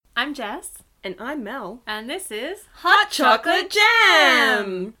I'm Jess. And I'm Mel. And this is Hot Chocolate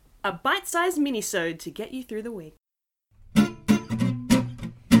Jam! A bite-sized mini-sode to get you through the week.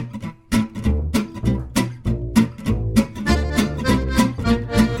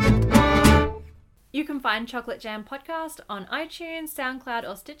 You can find Chocolate Jam Podcast on iTunes, SoundCloud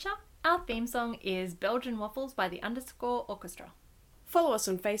or Stitcher. Our theme song is Belgian Waffles by the _ Orchestra. Follow us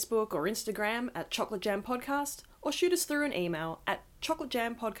on Facebook or Instagram at Chocolate Jam Podcast, or shoot us through an email at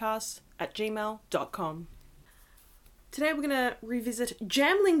chocolatejampodcast@gmail.com. Today we're going to revisit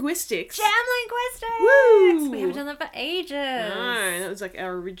Jam Linguistics. Jam Linguistics! Woo! We haven't done that for ages. No, that was like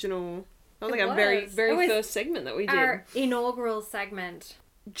our original... That was It like our very, was. very It was first segment that we did. Our inaugural segment.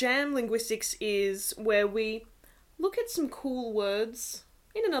 Jam Linguistics is where we look at some cool words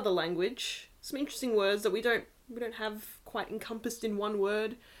in another language. Some interesting words that we don't have quite encompassed in one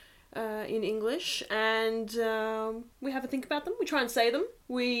word in English, and we have a think about them. We try and say them.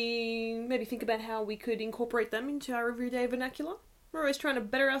 We maybe think about how we could incorporate them into our everyday vernacular. We're always trying to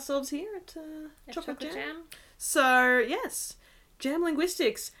better ourselves here at Chocolate Jam. So, yes, Jam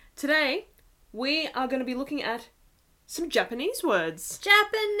Linguistics. Today, we are going to be looking at some Japanese words.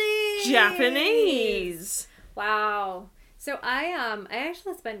 Japanese! Wow. So I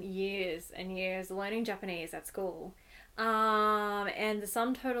actually spent years and years learning Japanese at school. And the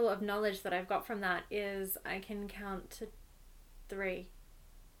sum total of knowledge that I've got from that is I can count to 3.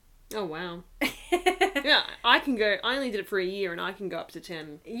 Oh, wow. Yeah, I only did it for a year and I can go up to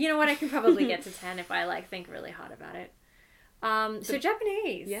 10. You know what? I can probably get to 10 if I think really hard about it. So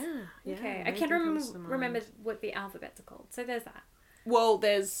Japanese. Yeah. Okay. I can't remember what the alphabets are called. So there's that. Well,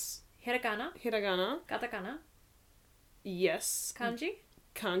 there's Hiragana, hiragana. katakana, Yes. kanji.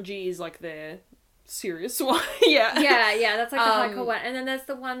 Kanji is like their serious one. Yeah. Yeah, that's like the hardcore one. And then there's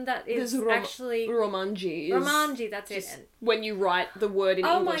the one that is actually... Romanji. Romanji, that's it. When you write the word in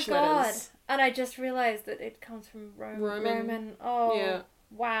English letters. And I just realised that it comes from Roman. Oh, yeah.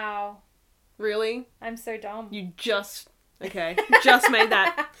 Wow. Really? I'm so dumb. You just made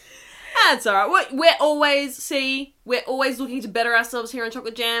that. That's alright. We're always looking to better ourselves here on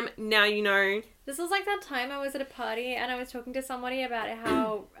Chocolate Jam. Now you know. This was like that time I was at a party and I was talking to somebody about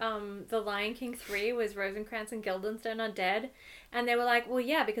how The Lion King 3 was Rosencrantz and Guildenstern are dead. And they were like, well,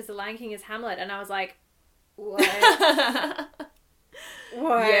 yeah, because The Lion King is Hamlet. And I was like, what?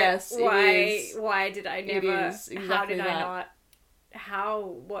 What? Yes, it is. Why did I never? It is exactly how did that. I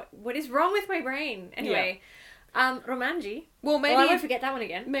not? What is wrong with my brain? Anyway, Romanji. Well, maybe I won't forget that one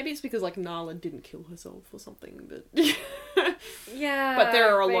again. Maybe it's because Nala didn't kill herself or something, but yeah. But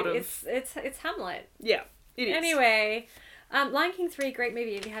there are a lot of it's Hamlet. Yeah, it is. Anyway, Lion King 3, great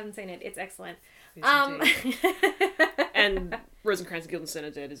movie. If you haven't seen it, it's excellent. Yes, and Rosencrantz and Guildenstern are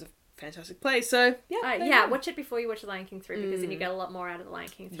Dead is a fantastic play. So watch it before you watch The Lion King 3 because then you get a lot more out of The Lion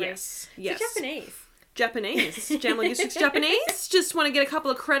King 3. Yes. So Japanese. Jam Linguistics Japanese. Just want to get a couple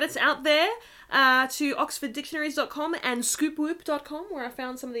of credits out there to oxforddictionaries.com and scoopwhoop.com, where I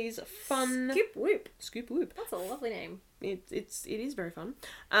found some of these fun... Scoop Whoop. That's a lovely name. It is very fun.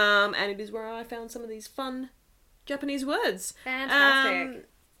 And it is where I found some of these fun Japanese words. Fantastic.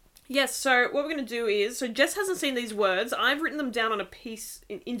 Yes, so what we're going to do is... So Jess hasn't seen these words. I've written them down on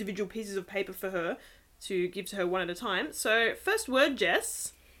individual pieces of paper for her to give to her one at a time. So, first word,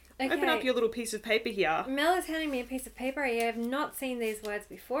 Jess... Okay. Open up your little piece of paper here. Mel is handing me a piece of paper. I have not seen these words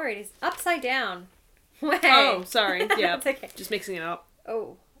before. It is upside down. Wait. Oh, sorry. Yeah. It's okay. Just mixing it up.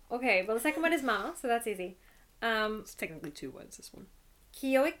 Oh, okay. Well, the second one is ma, so that's easy. It's technically 2 words, this one.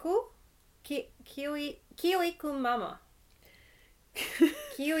 Kiyoiku mama.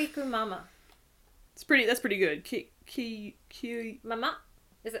 Kiyoiku mama. That's pretty good. Mama.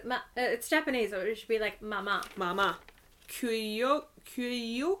 Is it ma? It's Japanese, or it should be like mama. Mama.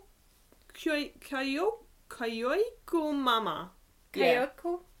 Kyoiku mama.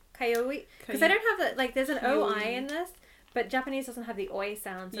 Kyoiku? Kayoi? Because I don't have the, there's an OI in this, but Japanese doesn't have the oi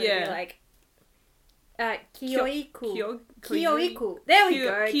sound, so it'd be like, Kyoiku. Kyoiku. There we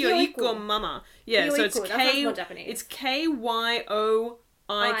go. Kyoiku mama. Yeah, Kyoiku. So it's Japanese. It's Kyoiku,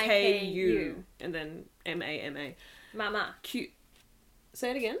 and then MAMA. Mama. Say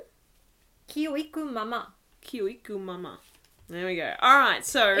it again. Kyoiku mama. Kyoiku mama. There we go. All right,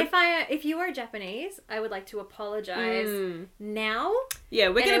 so if you are Japanese, I would like to apologize now. Yeah,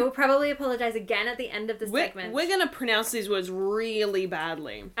 I will probably apologize again at the end of the segment. We're gonna pronounce these words really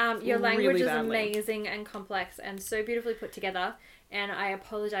badly. Your language is amazing and complex and so beautifully put together, and I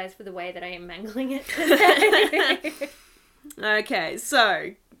apologize for the way that I am mangling it today. Okay,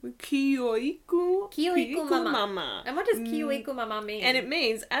 so Kyoiku mama. And what does Kyoiku mama mean? And it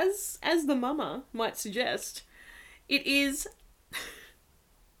means, as the mama might suggest, it is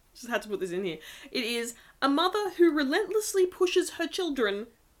Just had to put this in here. It is a mother who relentlessly pushes her children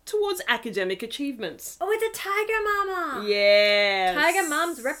towards academic achievements. Oh, it's a tiger mama. Yes. Tiger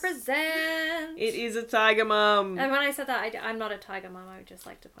mums represent. It is a tiger mum. And when I said that, I'm not a tiger mum. I would just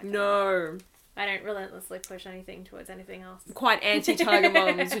like to point that out. No. I don't relentlessly push anything towards anything else. Quite anti-tiger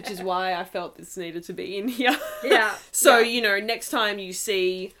mums, which is why I felt this needed to be in here. Yeah. So, yeah. you know, next time you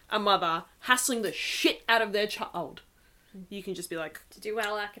see a mother hassling the shit out of their child, you can just be like, To do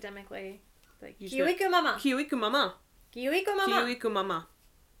well academically. Like, You just go, Kiwiku mama. Kiwiku mama. Kiwiku mama. Kiwiku mama.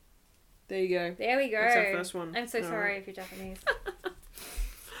 There you go. There we go. That's our first one. I'm so All sorry right. if you're Japanese.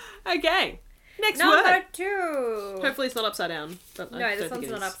 Okay. Next Number word. 2. Hopefully it's not upside down. But I No, don't this think one's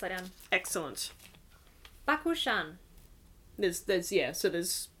it not is. upside down. Excellent. Bakushan. There's Yeah,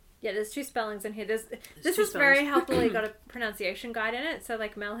 there's 2 spellings in here. This two was very spellings. helpfully got a pronunciation guide in it. So,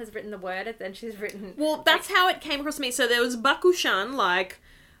 like, Mel has written the word and then she's written... well, that's how it came across to me. So there was Bakushan, like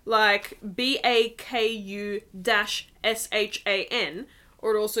BAKU-SHAN,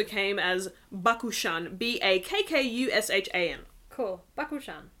 or it also came as Bakushan, BAKKUSHAN. Cool.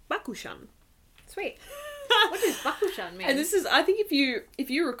 Bakushan. Bakushan. Sweet. What does Bakushan mean? And this is, I think if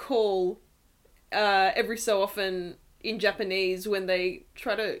you recall, every so often in Japanese when they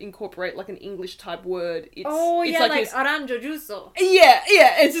try to incorporate like an English type word, it's it's like this- aranjo juso. yeah,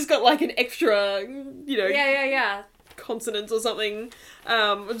 it's just got like an extra, you know, Yeah. consonant or something.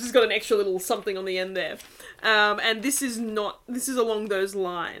 It's just got an extra little something on the end there. And this is along those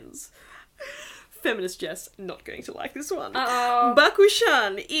lines. Feminist Jess not going to like this one. Uh-oh.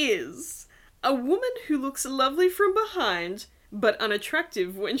 Bakushan is a woman who looks lovely from behind, but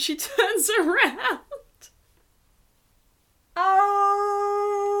unattractive when she turns around.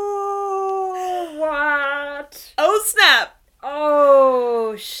 Oh, what? Oh snap!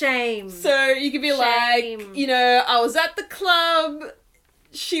 Oh, shame. So you could be Shame. like, you know, I was at the club,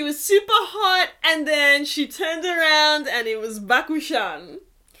 she was super hot, and then she turned around and it was Bakushan.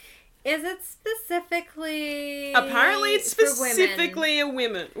 Is it specifically... Apparently it's for women? specifically a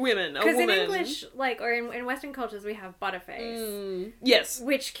woman. Because in English, like, or in Western cultures, we have butterface. Yes.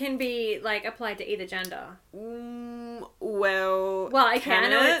 Which can be, like, applied to either gender. Well, Well, I can, I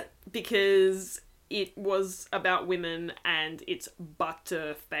know it? Because it was about women and it's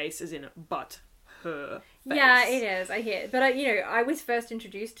butterface, as in butt her face. Yeah, it is. I hear. But, you know, I was first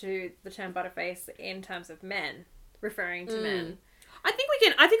introduced to the term butterface in terms of men, referring to men. I think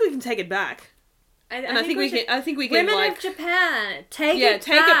we can take it back. I think we can Women like of Japan, take it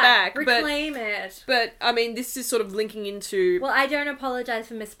back, but- reclaim it. But I mean, this is sort of linking into Well, I don't apologize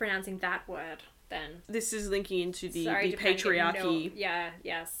for mispronouncing that word. Then this is linking into the Sorry, Japan, patriarchy. no- yeah,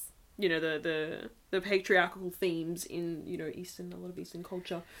 yes. You know, the patriarchal themes in, you know, a lot of Eastern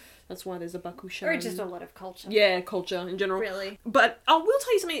culture. That's why there's a Bakushan. Or just a lot of culture. Yeah, culture in general. Really. But I will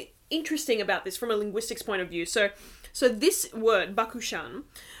tell you something interesting about this from a linguistics point of view. So this word, Bakushan,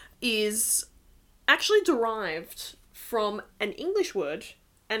 is actually derived from an English word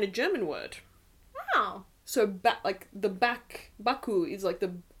and a German word. Wow. So Baku is like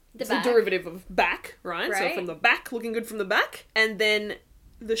it's back. the derivative of back, right? So Right. from the back, looking good from the back. And then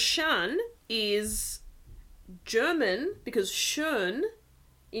the Shan is German because schön,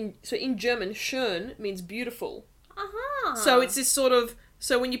 in German, schön means beautiful. Uh-huh. So it's this sort of,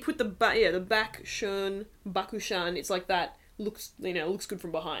 so when you put the back, schön, Bakushan, it's like that, looks good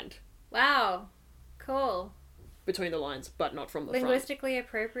from behind, Wow. Cool. between the lines, but not from the front. Linguistically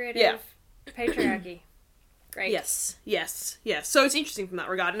appropriative Yeah. patriarchy. Great. Yes. So it's interesting from that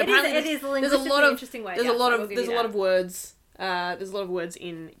regard. And It apparently is a there's a linguistically lot of interesting way. there's yes, a lot I will of give there's a you lot that. of words. There's a lot of words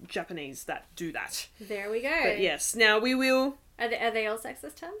in Japanese that do that. There we go. But yes, now we will. Are they all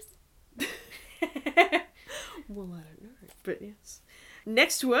sexist terms? Well, I don't know, but yes.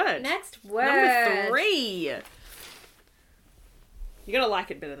 Next word. Next word. Number 3. You're gonna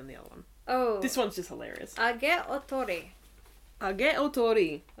like it better than the other one. Oh. This one's just hilarious. Age otori. Age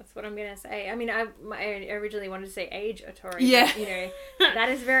otori. That's what I'm gonna say. I mean, I originally wanted to say age otori. Yeah. But, you know, that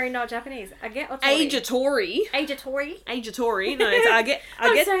is very not Japanese. Age otori. Age otori. Age otori. Age otori. No, it's age.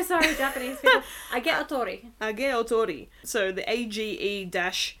 I'm so sorry, Japanese people. Age otori. Age otori. So the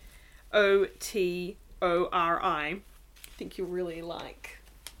AGE-OTORI. I think you'll really like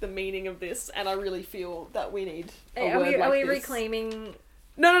the meaning of this, and I really feel that we need a word like Are we this. reclaiming?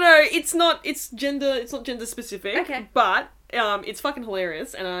 No. It's not. It's not gender specific. Okay. But it's fucking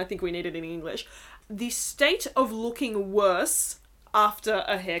hilarious, and I think we need it in English. The state of looking worse after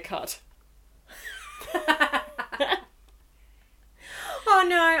a haircut. Oh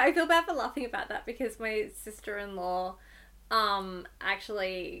no, I feel bad for laughing about that because my sister-in-law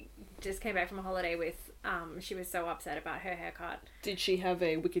actually just came back from a holiday with, she was so upset about her haircut. Did she have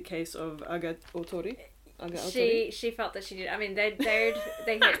a wicked case of aga otori? She felt that she did. I mean,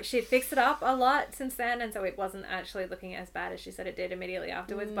 she'd fixed it up a lot since then, and so it wasn't actually looking as bad as she said it did immediately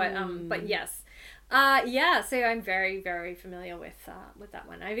afterwards. But yes, yeah. So I'm very, very familiar with that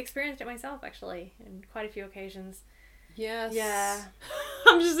one. I've experienced it myself actually in quite a few occasions. Yes. Yeah.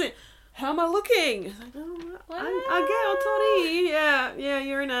 I'm just saying, how am I looking? It's like, oh, age otori. Yeah,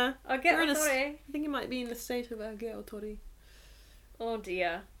 you're in a. I think you might be in the state of age otori. Oh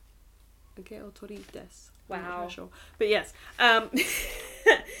dear. Age otori desu. Wow. Sure. But yes.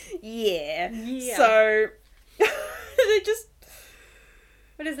 Yeah. Yeah. So they're just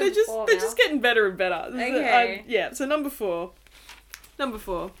they're just getting better and better. Okay. Yeah. So number four.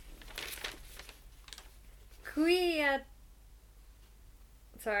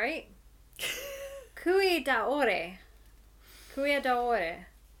 Sorry. Kui da ore. Kui da ore.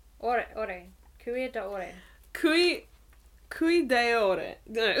 Ore. Kui da ore. Kui de ore.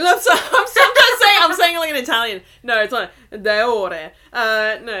 No, I'm saying it like an Italian. No, it's not de ore.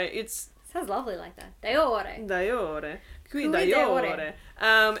 No, it's Sounds lovely like that. De ore. de ore. Kui Kui de de ore. ore.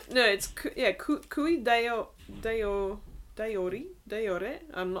 No, it's kui de ore.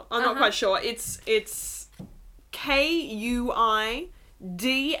 I'm not quite sure. It's KUIDAORE.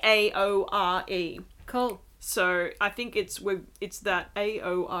 Cool. So I think it's that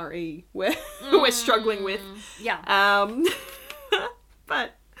AORE where we're struggling with. Yeah.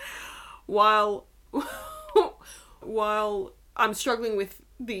 But while I'm struggling with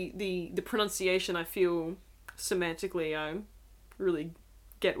the pronunciation, I feel semantically I really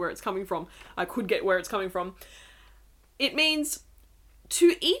get where it's coming from. I could get where it's coming from. It means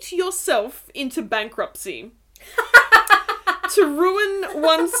to eat yourself into bankruptcy. To ruin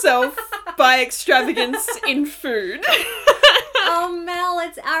oneself by extravagance in food. Oh, Mel,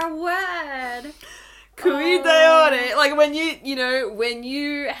 it's our word. Kui deore. Like when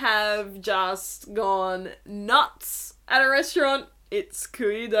you have just gone nuts at a restaurant, it's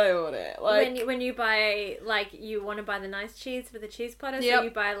kui deore. Like when you buy, like, you want to buy the nice cheese for the cheese platter, Yep. so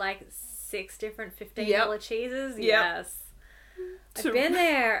you buy like 6 different $15 Yep. cheeses. Yep. Yes. To- I've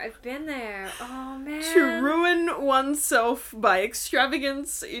been there. Oh, man. to ruin oneself by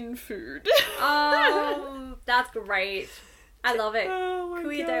extravagance in food. That's great. I love it. Oh my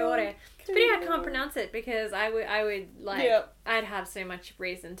Kui God. deore. But yeah, I can't pronounce it because I would like, Yep. I'd have so much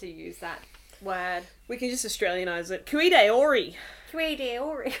reason to use that word. We can just Australianize it. Kui deore. Kui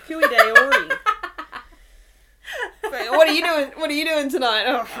deore. Kui deore. But what are you doing tonight?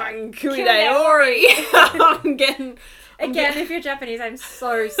 Oh, fucking kui deore. I'm getting... Again, if you're Japanese, I'm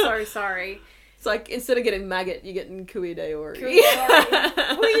so sorry. It's like, instead of getting maggot, you're getting kui deore. Well,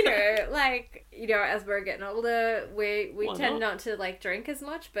 as we're getting older, we Why tend not? not to like drink as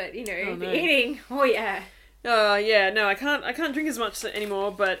much, but Oh, no. eating. Oh yeah. Yeah, no, I can't drink as much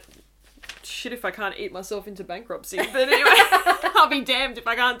anymore, but shit if I can't eat myself into bankruptcy. But anyway, I'll be damned if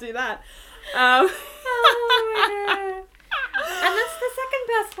I can't do that. Oh my God. And that's the second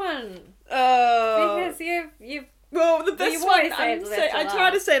best one. Because you've well, the best you one, always save the best for I try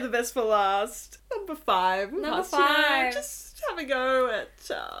to last. save the best for last. Number 5. Number Plus, 5. Just have a go at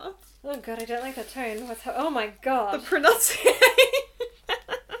Oh God, I don't like that tone. Oh my God. the pronunciation.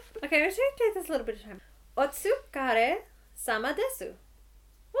 Okay, let's take this a little bit of time. Otsukare sama desu.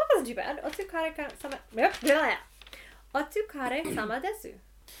 Well, that wasn't too bad. Otsukare sama... Otsukare sama desu.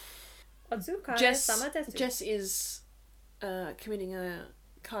 Otsukare sama desu. Jess is committing a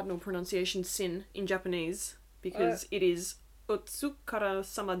cardinal pronunciation sin in Japanese because it is Otsukara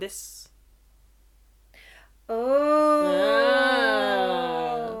sama desu.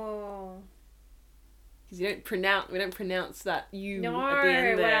 Oh. Because we don't pronounce that U No, at the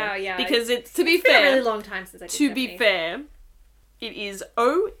end there. wow, yeah. Because it's It's been a really long time since I did to be Japanese. fair, it is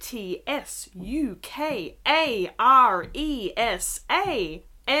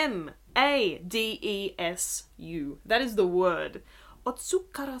OTSUKARESAMADESU. That is the word.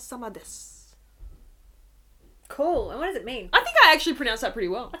 Otsukara sama desu. Cool. And what does it mean? I think I actually pronounced that pretty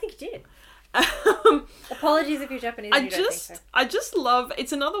well. I think you did. Um, Apologies if you're Japanese and you don't think so. I just love,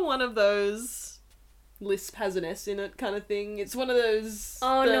 it's another one of those lisp has an S in it kind of thing. It's one of those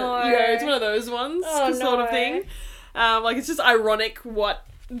Oh, no. it's one of those ones Oh, sort no. of thing. Like it's just ironic what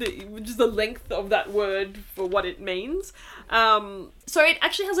just the length of that word for what it means. So it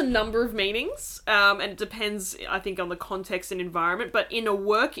actually has a number of meanings, and it depends, I think, on the context and environment. But in a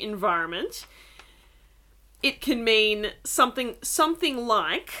work environment, it can mean something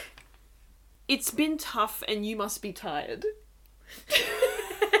like, it's been tough and you must be tired.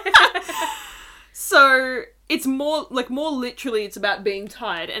 So It's more literally it's about being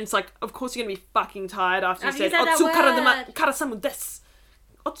tired, and it's like, of course you're gonna be fucking tired after you said that Otsu word." karasamu desu.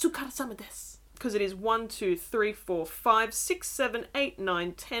 Otsu karasamu desu. Because it is 1, 2, 3, 4, 5, 6, 7, 8,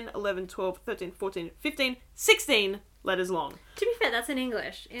 9, 10, 11, 12, 13, 14, 15, 16 letters long. To be fair, that's in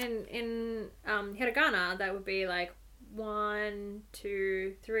English. In hiragana, that would be like 1,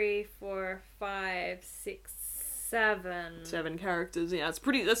 2, 3, 4, 5, 6, 7. 7 characters, yeah. That's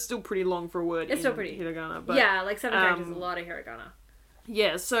still pretty long for a word. It's still pretty. Hiragana. But, yeah, like 7 characters is a lot of hiragana.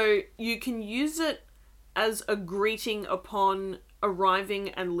 Yeah, so you can use it as a greeting upon arriving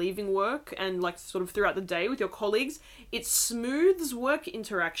and leaving work and like sort of throughout the day with your colleagues. It smooths work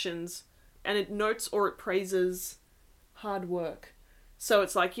interactions and it notes or it praises hard work. So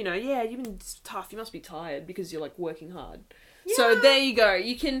it's like, yeah, you've been tough, you must be tired because you're like working hard. Yeah. So there you go.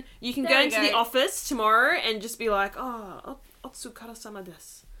 You can go into the office tomorrow and just be like, oh, Otsu karasama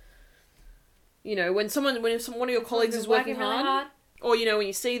desu. When one of your colleagues is working hard, or when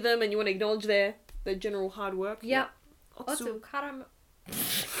you see them and you want to acknowledge their general hard work. Yep. Otsu karama.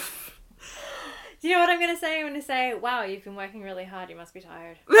 Do you know what I'm going to say? I'm going to say, wow, you've been working really hard, you must be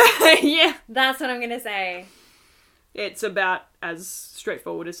tired. Yeah. That's what I'm going to say. It's about as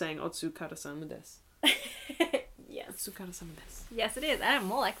straightforward as saying Otsu karasama desu. Yes. Otsu karasama desu. Yes, it is. And I'm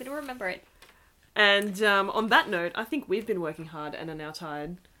more likely to remember it. And on that note, I think we've been working hard and are now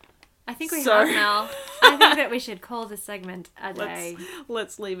tired. I think we have now. I think that we should call this segment a day.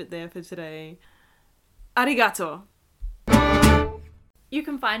 Let's leave it there for today. Arigato. You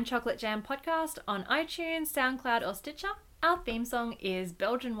can find Chocolate Jam Podcast on iTunes, SoundCloud, or Stitcher. Our theme song is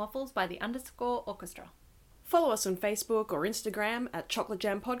Belgian Waffles by the _ Orchestra. Follow us on Facebook or Instagram at Chocolate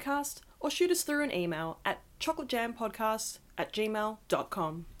Jam Podcast, or shoot us through an email at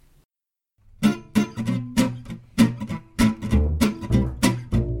chocolatejampodcast@gmail.com.